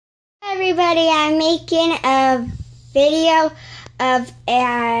Everybody, I'm making a video of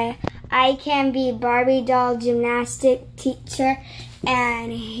I can be Barbie doll gymnastic teacher,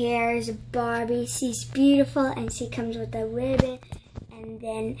 and here's Barbie. She's beautiful and she comes with a ribbon, and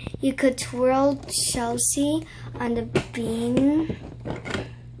then you could twirl Chelsea on the beam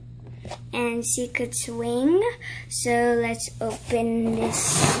and she could swing. So let's open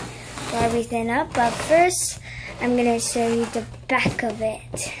this Barbie thing up, but first I'm gonna show you the back of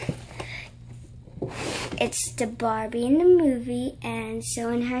it. It's the Barbie in the movie, and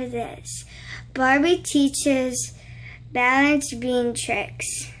showing her this. Barbie teaches balance beam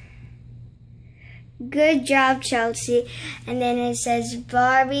tricks. Good job, Chelsea. And then it says,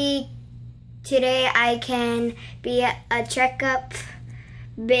 Barbie, today I can be a trick up,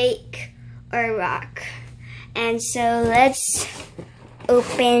 bake, or rock. And so let's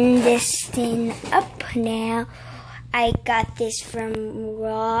open this thing up now. I got this from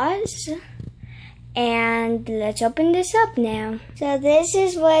Ross. And let's open this up now. So this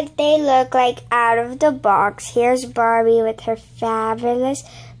is what they look like out of the box. Here's Barbie with her fabulous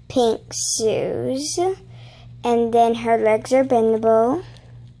pink shoes. And then her legs are bendable.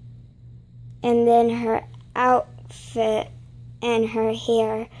 And then her outfit and her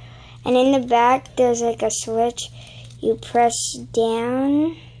hair. And in the back there's like a switch. You press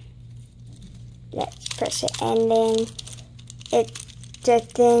down. Let's press it. And then the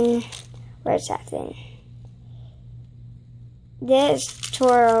thing. Where's that thing? This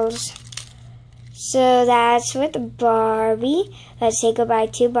twirls. So that's with Barbie. Let's say goodbye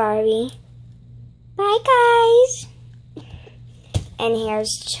to Barbie. Bye, guys. And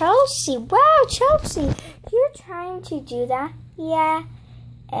here's Chelsea. Wow, Chelsea, you're trying to do that? Yeah.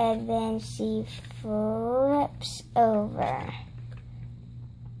 And then she flips over.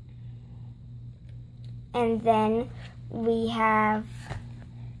 And then we have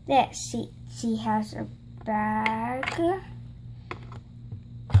this. She has a bag, a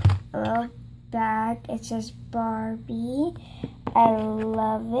little bag. It says Barbie. I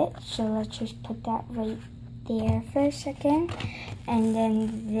love it. So let's just put that right there for a second. And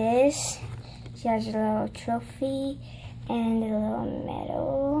then this, she has a little trophy and a little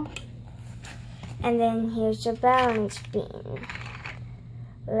medal. And then here's the balance beam.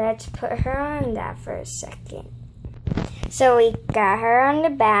 Let's put her on that for a second. So we got her on the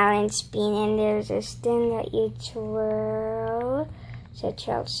balance beam, and there's this thing that you twirl so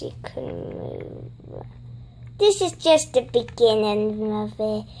Chelsea couldn't move. This is just the beginning of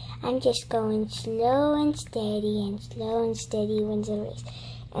it. I'm just going slow and steady wins the race.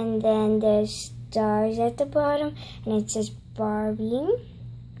 And then there's stars at the bottom, and it says Barbie.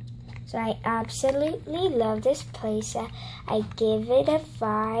 So I absolutely love this place. I give it a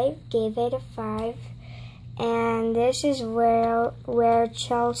 5, And this is where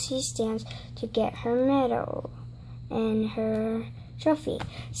Chelsea stands to get her medal and her trophy.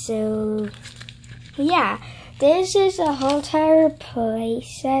 So, yeah, this is a whole entire play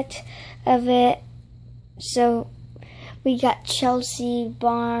set of it. So, we got Chelsea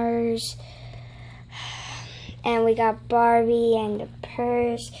bars, and we got Barbie and the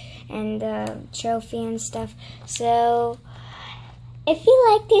purse and the trophy and stuff. So, if you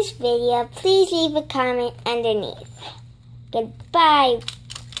like this video, please leave a comment underneath. Goodbye.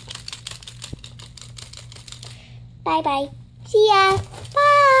 Bye-bye. See ya.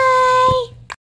 Bye.